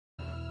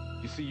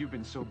You see, you've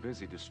been so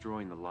busy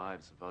destroying the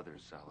lives of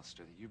others,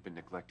 Alistair, that you've been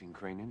neglecting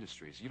Crane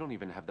Industries. You don't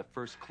even have the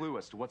first clue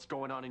as to what's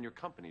going on in your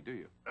company, do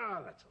you? Oh,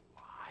 that's a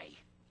lie.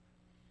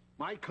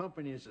 My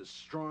company is as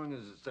strong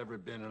as it's ever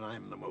been, and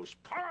I'm the most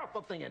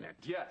powerful thing in it.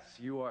 Yes,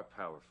 you are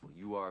powerful.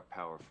 You are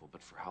powerful.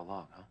 But for how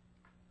long, huh?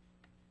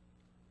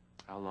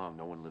 How long?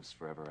 No one lives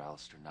forever,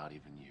 Alistair, not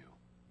even you.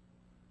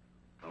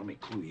 Let me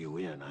clue you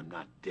in. I'm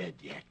not dead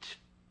yet.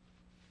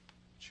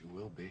 But you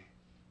will be.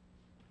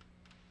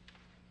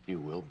 You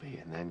will be,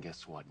 and then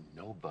guess what?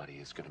 Nobody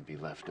is going to be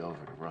left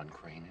over to run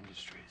Crane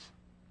Industries.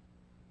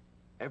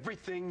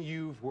 Everything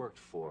you've worked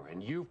for,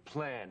 and you've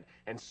planned,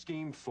 and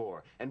schemed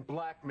for, and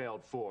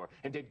blackmailed for,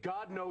 and did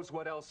God knows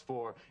what else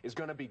for, is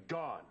going to be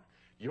gone.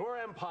 Your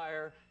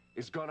empire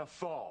is going to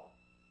fall,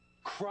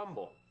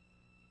 crumble,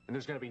 and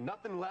there's going to be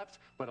nothing left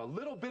but a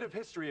little bit of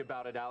history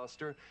about it,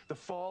 Alistair. The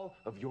fall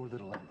of your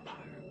little empire.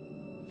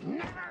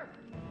 Never!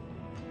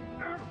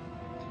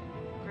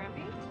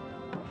 Grampy?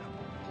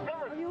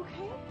 Are you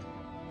okay?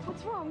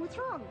 What's wrong? What's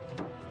wrong?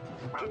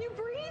 Can you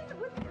breathe?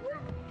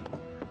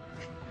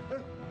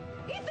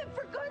 Ethan,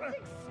 for God's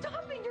sake,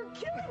 stop it! You're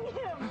killing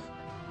him!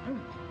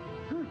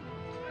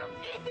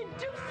 Ethan,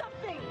 do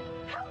something!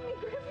 Help me!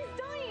 Grampy's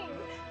dying!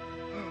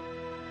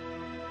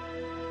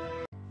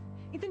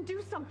 Ethan,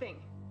 do something!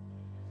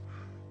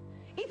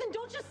 Ethan,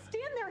 don't just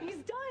stand there!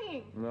 He's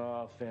dying!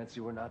 No, Fancy,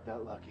 we're not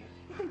that lucky.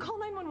 Ethan, call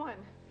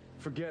 911.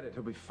 Forget it.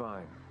 He'll be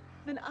fine.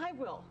 Then I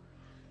will.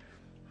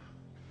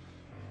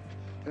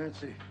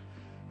 Nancy,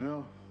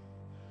 no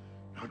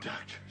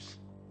doctors.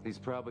 He's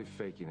probably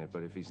faking it,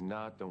 but if he's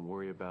not, don't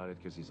worry about it,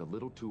 because he's a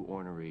little too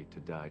ornery to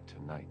die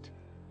tonight.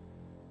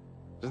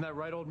 Isn't that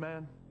right, old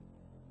man?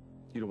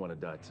 You don't want to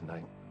die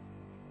tonight.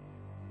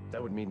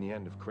 That would mean the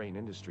end of Crane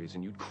Industries,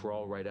 and you'd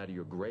crawl right out of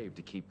your grave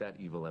to keep that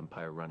evil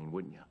empire running,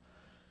 wouldn't you?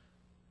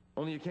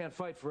 Only you can't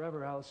fight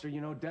forever, Alistair.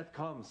 You know, death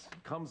comes.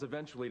 It comes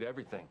eventually to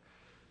everything.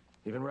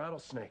 Even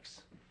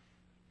rattlesnakes.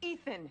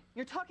 Ethan,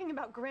 you're talking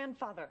about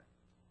grandfather.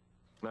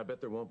 And I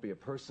bet there won't be a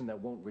person that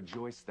won't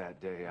rejoice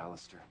that day,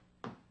 Alistair.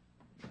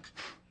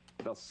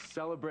 They'll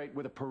celebrate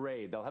with a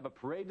parade. They'll have a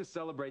parade to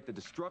celebrate the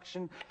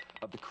destruction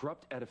of the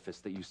corrupt edifice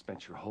that you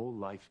spent your whole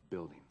life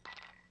building.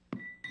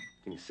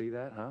 Can you see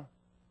that, huh?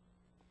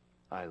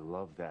 I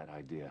love that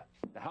idea.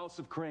 The House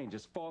of Crane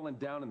just falling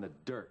down in the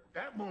dirt.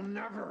 That will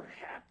never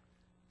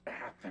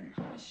happen.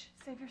 Shh,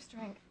 save your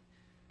strength.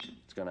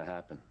 It's gonna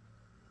happen.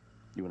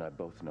 You and I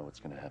both know it's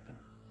gonna happen.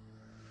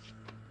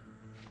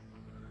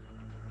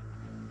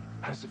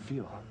 How does it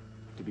feel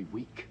to be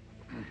weak?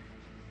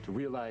 To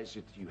realize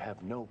that you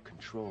have no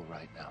control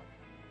right now?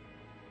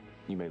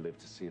 You may live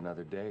to see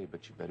another day,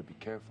 but you better be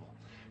careful,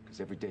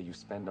 because every day you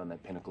spend on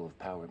that pinnacle of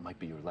power, it might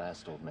be your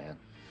last, old man.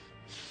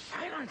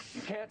 Silence!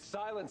 You can't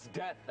silence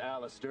death,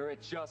 Alistair.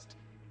 It just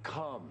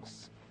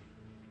comes.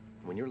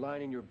 When you're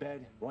lying in your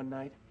bed one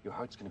night, your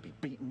heart's going to be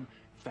beating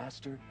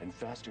faster and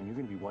faster, and you're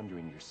going to be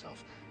wondering to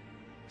yourself,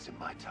 is it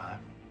my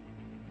time?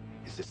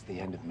 Is this the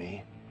end of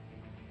me?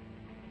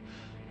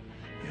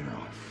 You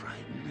don't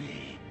frighten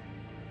me.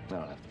 I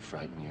don't have to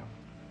frighten you.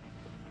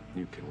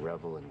 You can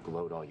revel and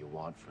gloat all you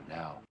want for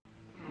now.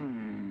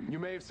 You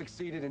may have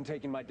succeeded in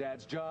taking my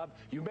dad's job.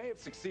 You may have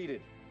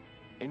succeeded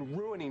in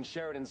ruining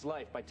Sheridan's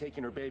life by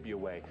taking her baby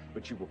away,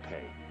 but you will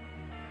pay.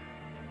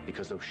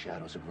 Because those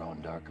shadows are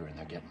growing darker and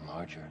they're getting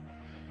larger.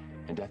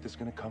 And death is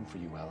going to come for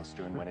you,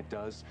 Alistair, and when it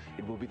does,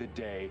 it will be the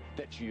day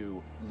that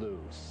you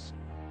lose.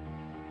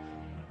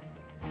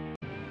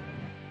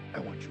 I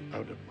want you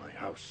out of my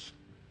house.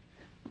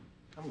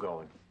 I'm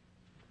going.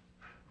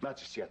 Not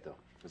just yet, though,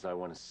 because I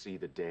want to see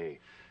the day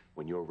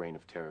when your reign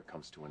of terror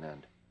comes to an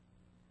end.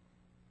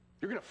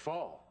 You're gonna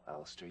fall,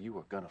 Alistair. You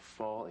are gonna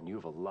fall, and you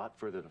have a lot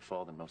further to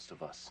fall than most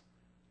of us.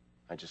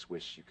 I just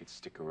wish you could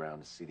stick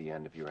around to see the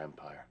end of your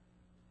empire.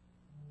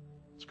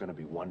 It's gonna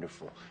be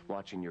wonderful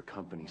watching your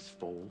companies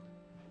fold,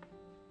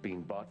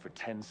 being bought for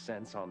 10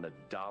 cents on the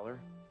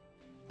dollar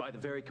by the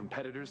very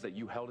competitors that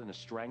you held in a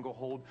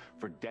stranglehold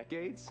for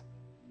decades.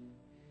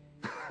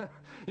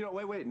 You know,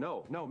 wait,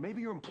 no,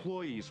 maybe your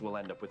employees will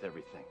end up with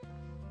everything.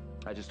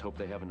 I just hope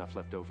they have enough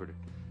left over to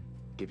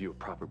give you a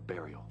proper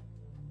burial.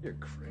 You're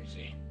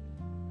crazy.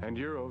 And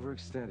you're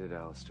overextended,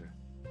 Alistair.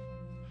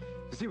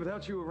 You see,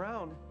 without you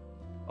around,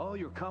 all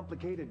your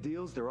complicated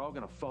deals, they're all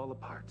gonna fall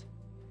apart.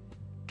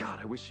 God,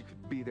 I wish you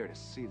could be there to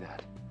see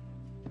that.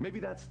 Maybe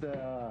that's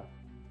the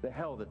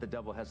hell that the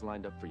devil has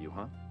lined up for you,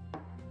 huh?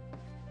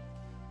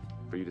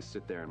 For you to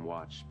sit there and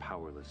watch,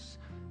 powerless,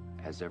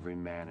 as every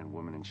man and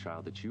woman and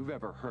child that you've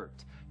ever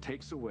hurt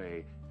takes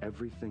away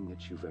everything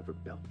that you've ever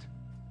built.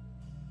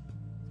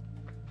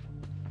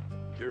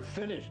 You're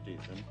finished,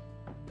 Ethan.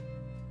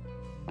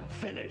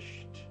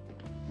 Finished.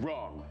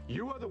 Wrong.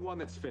 You are the one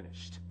that's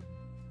finished.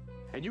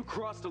 And you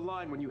crossed a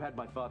line when you had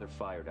my father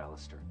fired,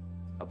 Alistair.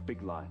 A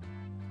big line.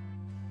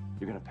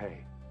 You're gonna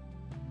pay.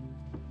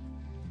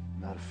 I'm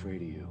not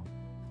afraid of you.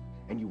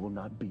 And you will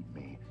not beat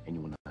me, and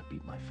you will not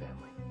beat my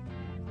family.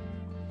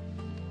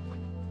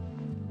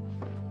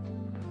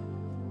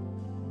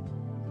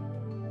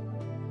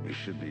 You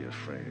should be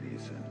afraid,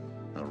 Ethan.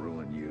 I'll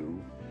ruin you,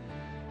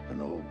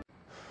 an old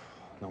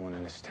No one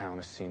in this town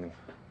has seen him.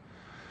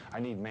 I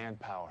need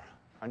manpower.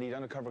 I need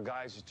undercover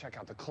guys to check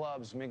out the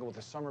clubs, mingle with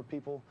the summer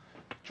people,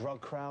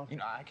 drug crowd. You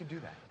know, I could do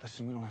that.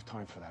 Listen, we don't have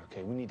time for that,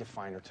 okay? We need to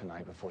find her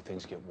tonight before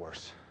things get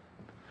worse.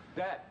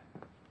 Dad!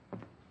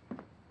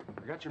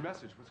 I got your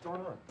message. What's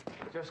going on?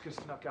 Jessica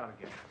snuck out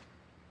again.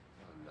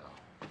 Oh,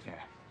 no. Yeah.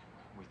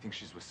 We think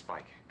she's with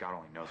Spike. God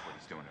only knows what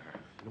he's doing to her.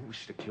 You know, we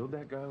should have killed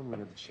that guy when we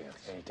had the chance.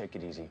 Hey, take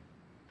it easy.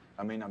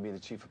 I may not be the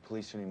chief of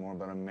police anymore,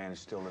 but I'm a man who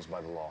still lives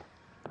by the law.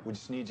 We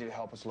just need you to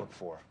help us look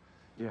for her.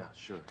 Yeah,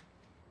 sure.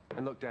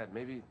 And look, Dad,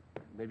 maybe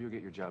you'll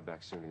get your job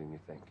back sooner than you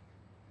think.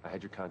 I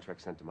had your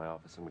contract sent to my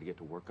office. I'm going to get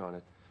to work on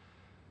it.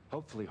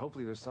 Hopefully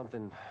there's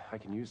something I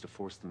can use to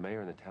force the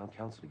mayor and the town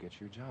council to get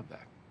you your job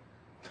back.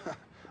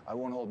 I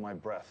won't hold my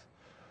breath,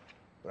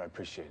 but I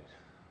appreciate it.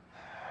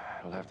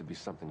 It'll have to be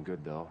something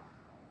good, though.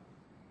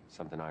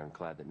 Something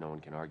ironclad that no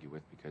one can argue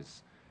with,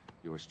 because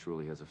yours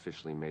truly has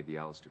officially made the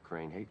Alistair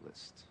Crane hate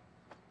list.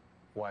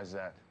 Why is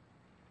that?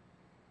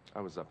 I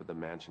was up at the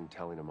mansion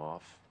telling him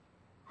off.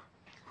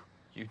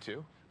 You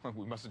too? Well,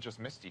 we must have just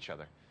missed each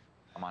other.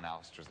 I'm on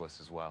Alistair's list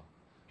as well.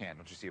 Yeah,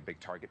 don't you see a big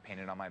target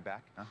painted on my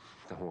back, huh?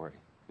 Don't worry.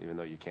 Even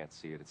though you can't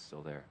see it, it's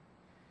still there.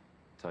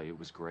 Tell you, it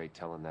was great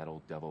telling that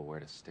old devil where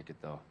to stick it,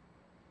 though.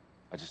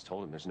 I just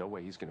told him there's no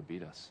way he's gonna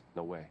beat us.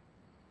 No way.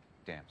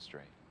 Damn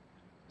straight.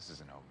 This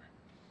isn't over.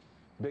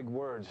 Big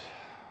words,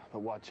 but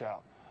watch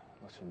out.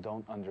 Listen,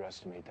 don't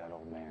underestimate that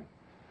old man.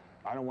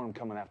 I don't want him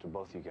coming after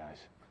both you guys.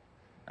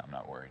 I'm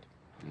not worried.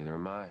 Neither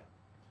am I.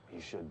 You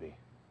should be.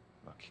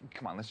 Look,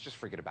 come on, let's just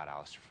forget about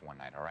Alistair for one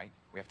night, all right?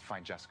 We have to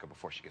find Jessica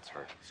before she gets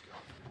hurt. Let's go.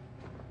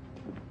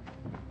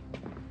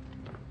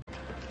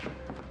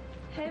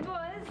 Hey,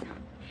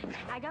 boys.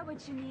 I got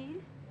what you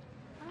need.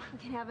 We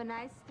can have a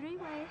nice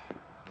three-way.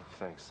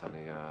 Thanks,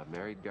 honey.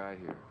 Married guy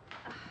here.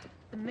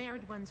 The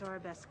married ones are our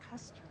best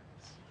customers.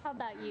 How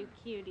about you,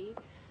 cutie?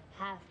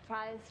 Half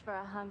price for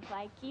a hunk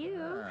like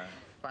you.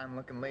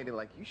 Fine-looking lady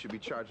like you should be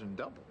charging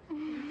double.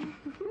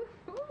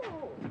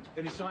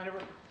 Any sign of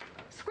her?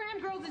 Scram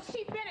girls at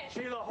Chief Bennett.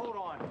 Sheila, hold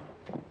on.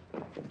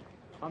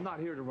 I'm not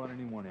here to run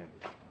anyone in.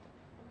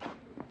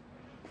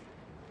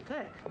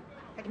 Good.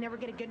 I can never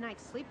get a good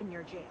night's sleep in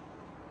your jail.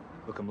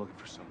 Look, I'm looking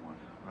for someone,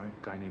 all right?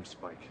 A guy named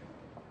Spike.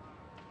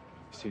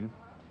 You seen him?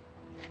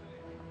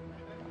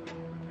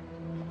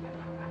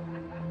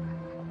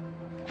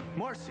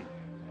 Marcy!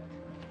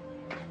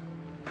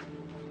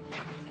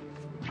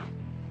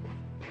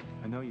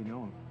 I know you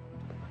know him.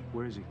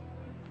 Where is he?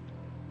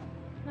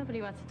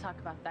 Nobody wants to talk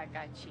about that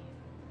guy, Chief.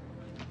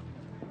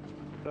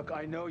 Look,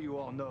 I know you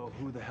all know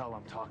who the hell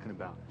I'm talking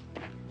about.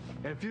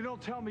 And if you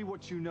don't tell me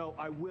what you know,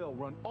 I will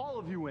run all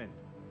of you in.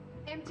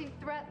 Empty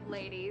threat,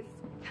 ladies.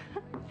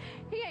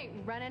 He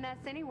ain't running us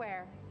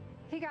anywhere.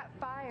 He got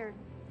fired.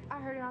 I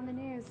heard it on the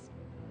news.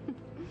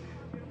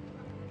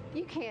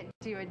 You can't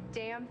do a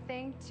damn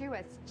thing to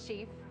us,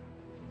 Chief.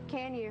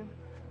 Can you?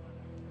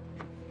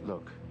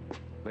 Look,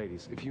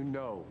 ladies, if you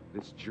know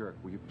this jerk,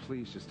 will you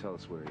please just tell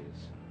us where he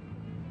is?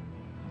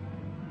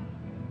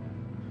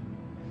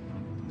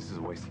 This is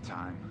a waste of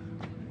time.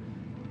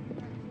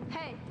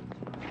 Hey,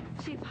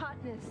 Chief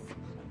Hotness.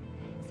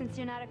 Since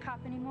you're not a cop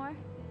anymore,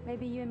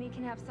 maybe you and me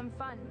can have some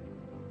fun.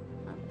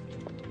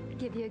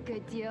 Give you a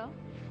good deal.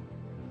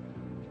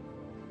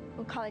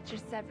 We'll call it your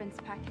severance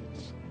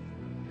package.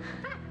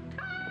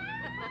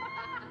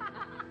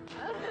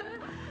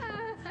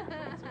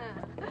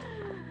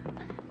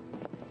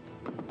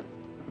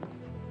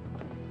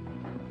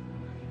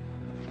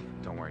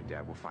 Don't worry,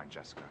 Dad. We'll find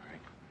Jessica, all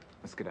right?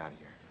 Let's get out of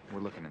here. We're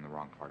looking in the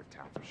wrong part of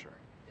town for sure.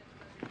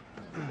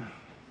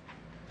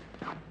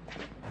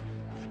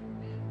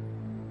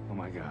 Oh,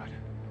 my God.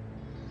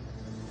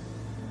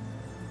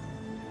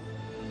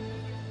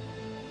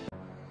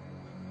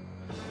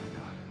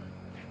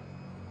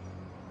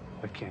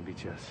 That can't be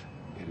Jess.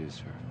 It is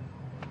her.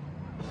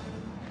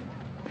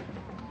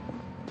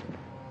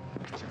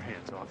 Get your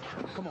hands off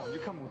her. Come on,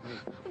 you're coming with me.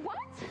 What?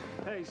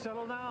 Hey,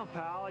 settle down,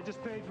 pal. I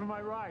just paid for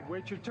my ride.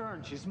 Wait your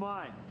turn. She's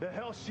mine. The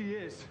hell she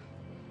is.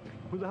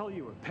 Who the hell are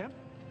you, a pimp?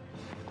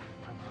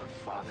 I'm her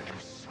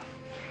father's son.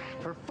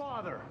 Her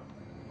father!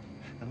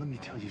 And let me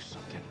tell you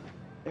something.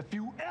 If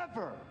you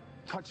ever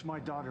touch my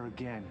daughter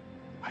again,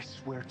 I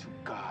swear to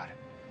God,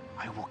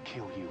 I will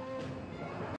kill you.